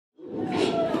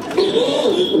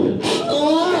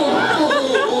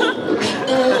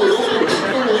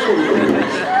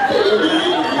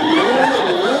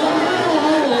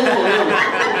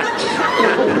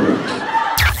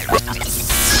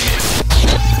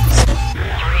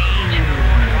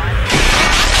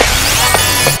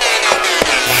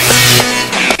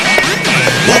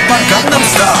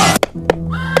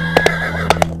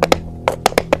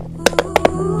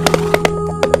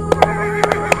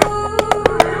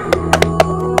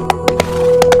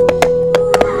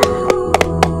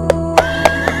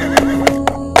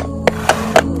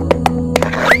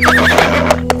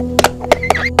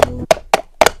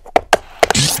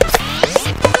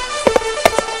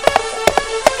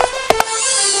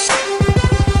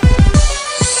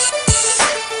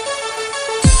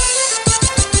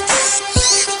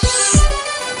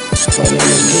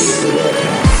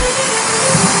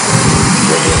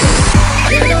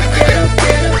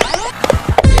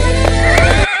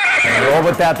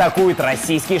Роботы атакуют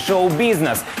российский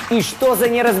шоу-бизнес. И что за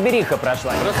неразбериха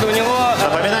прошла? Просто у него...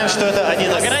 Напоминаем, что это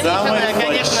один из самых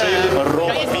больших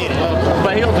роботов в мире.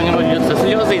 Болел, у него льются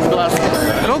слезы из глаз.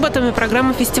 Роботами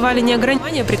программа фестиваля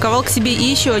 «Неограничения» приковал к себе и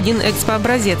еще один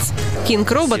экспообразец. King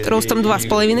Robot ростом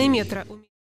 2,5 метра.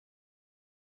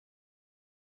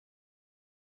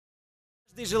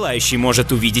 Каждый желающий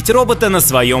может увидеть робота на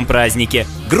своем празднике.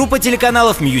 Группа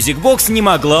телеканалов Music Box не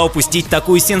могла упустить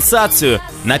такую сенсацию.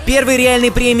 На первой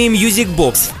реальной премии Music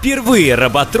Box впервые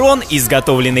роботрон,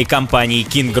 изготовленный компанией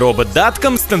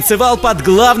KingRobot.com, станцевал под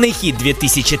главный хит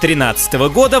 2013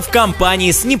 года в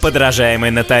компании с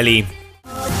неподражаемой Натали.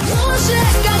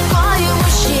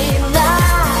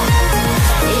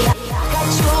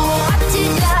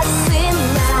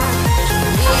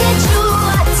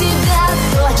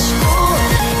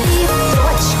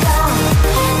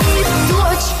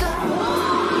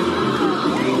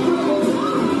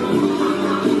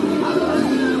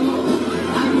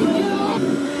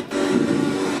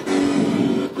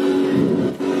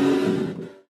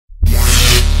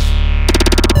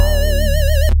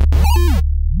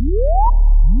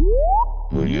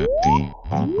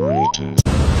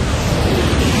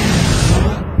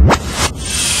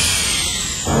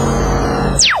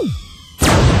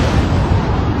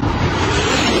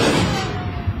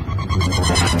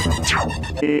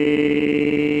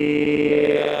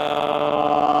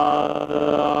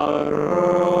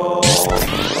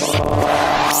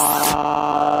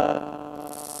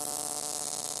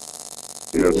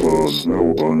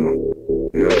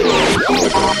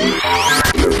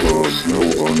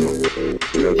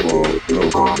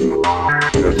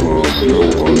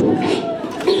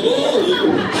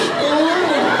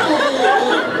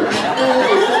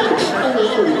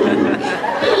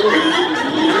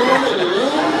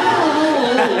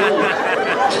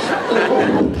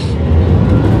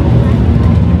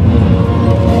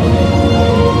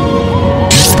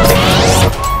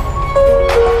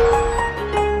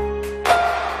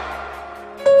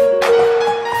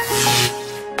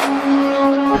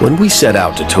 When we set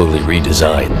out to totally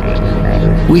redesign,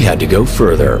 we had to go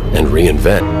further and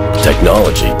reinvent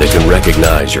technology that can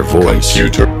recognize your voice.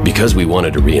 Because we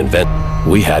wanted to reinvent,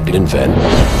 we had to invent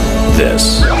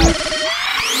this.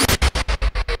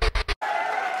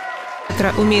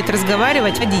 Умеет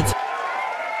разговаривать, ходить.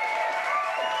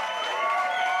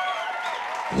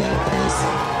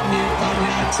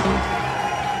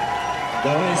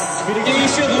 Давай, впереди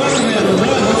еще 20 метров.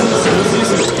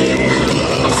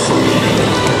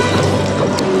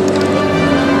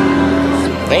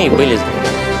 И были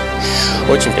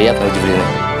очень приятно удивлены.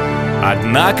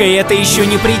 Однако это еще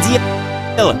не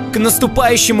предел. К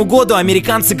наступающему году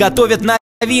американцы готовят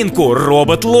новинку —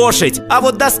 робот-лошадь. А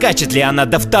вот доскачет ли она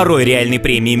до второй реальной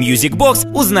премии Music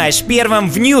Box, узнаешь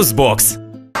первым в Newsbox.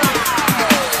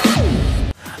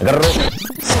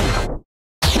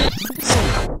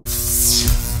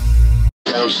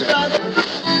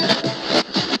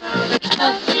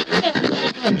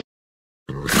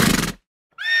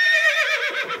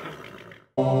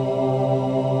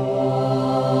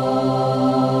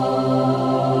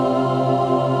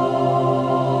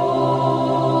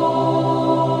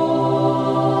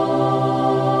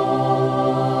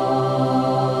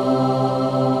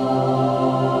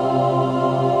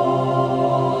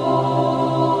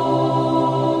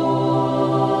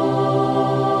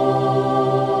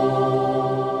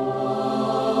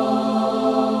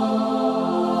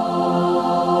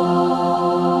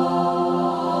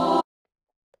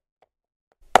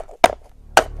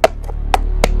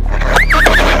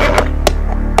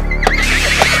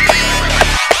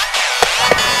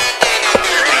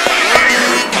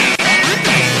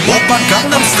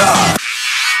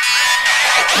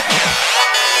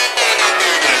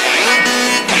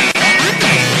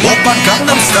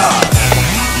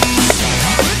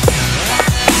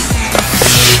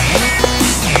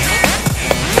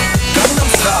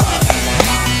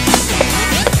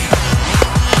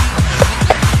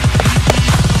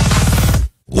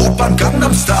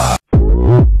 Gangnam Style.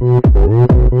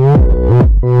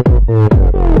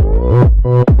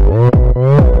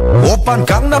 Oppan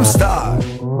Gangnam Style.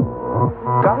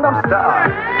 Gangnam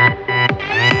Style.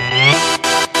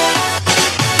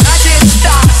 낮에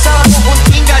따사로운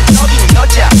인간적인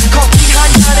여자 커피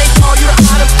한 잔에 여유를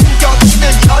아는 품격 있는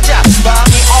여자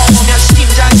밤이 오면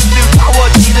심장이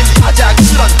뜨거워지는 여자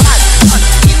그런 한선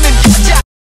있는 여자